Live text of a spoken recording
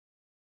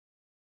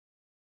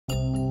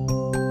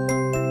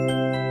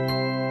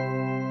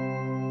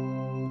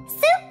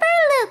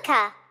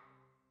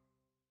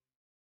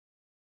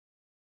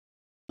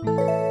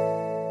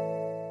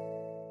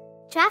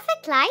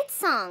traffic light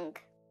song.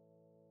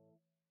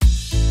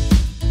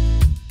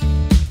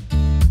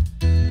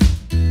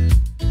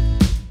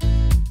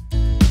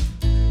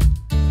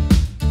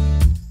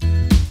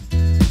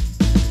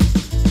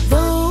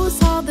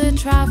 Those are the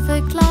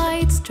traffic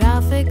lights,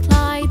 traffic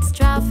lights,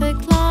 traffic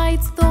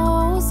lights.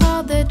 Those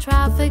are the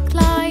traffic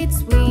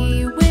lights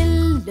we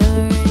will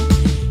learn.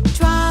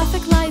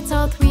 Traffic lights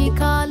are three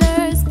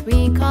colors,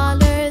 three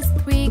colors,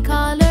 three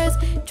colors.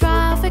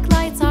 Traffic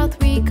lights are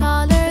three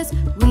colors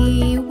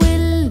we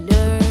will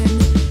learn.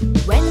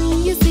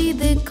 When you see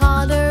the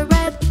color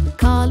red,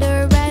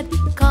 color red,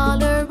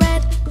 color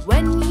red.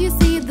 When you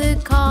see the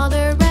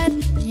color red,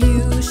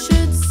 you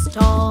should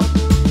stop.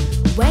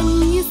 When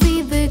you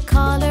see the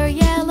color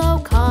yellow,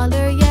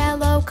 color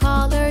yellow,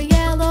 color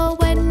yellow.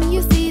 When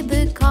you see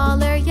the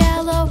color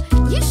yellow,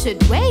 you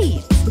should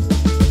wait.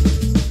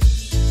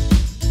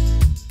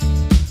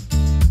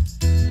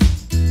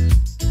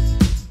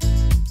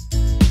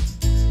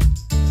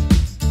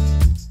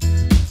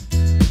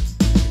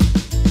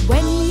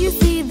 When you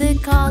see the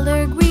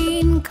color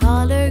green,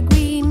 color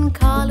green,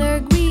 color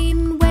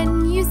green.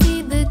 When you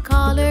see the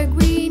color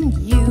green,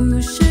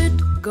 you should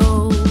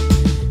go.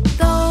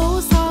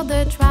 Those are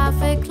the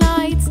traffic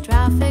lights,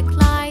 traffic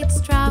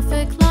lights,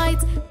 traffic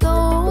lights.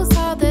 Those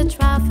are the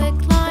traffic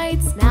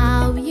lights,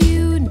 now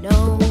you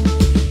know.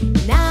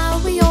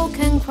 Now we all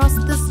can cross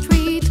the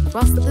street,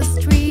 cross the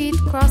street,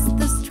 cross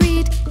the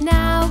street.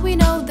 Now we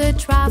know the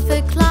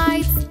traffic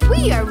lights.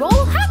 We are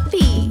all happy.